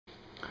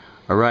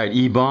Alright,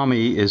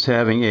 ebomey is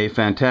having a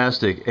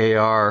fantastic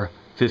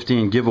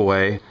AR-15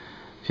 giveaway.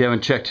 If you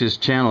haven't checked his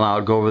channel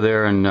out, go over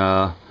there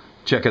and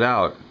check it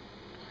out.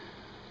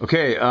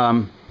 Okay,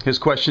 his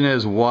question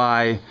is,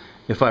 why,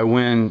 if I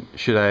win,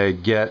 should I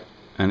get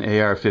an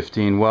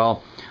AR-15?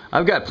 Well,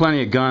 I've got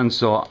plenty of guns,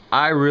 so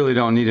I really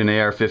don't need an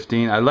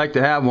AR-15. I'd like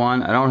to have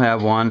one. I don't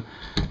have one,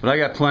 but I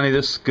got plenty.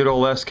 This good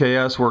old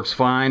SKS works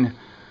fine.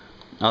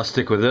 I'll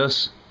stick with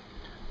this.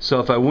 So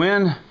if I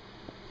win,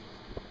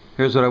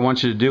 here's what I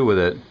want you to do with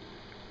it.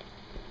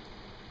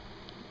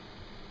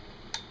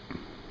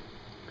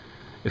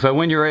 If I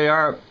win your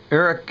AR,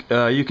 Eric,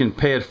 you can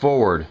pay it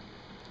forward.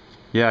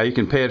 Yeah, you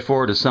can pay it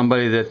forward to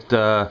somebody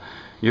that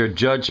your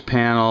judge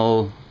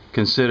panel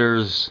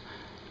considers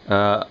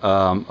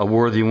a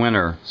worthy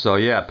winner. So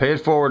yeah, pay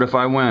it forward if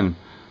I win.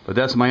 But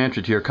that's my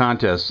entry to your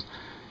contest,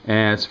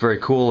 and it's very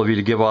cool of you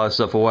to give all that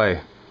stuff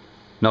away.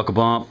 Knuckle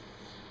bump.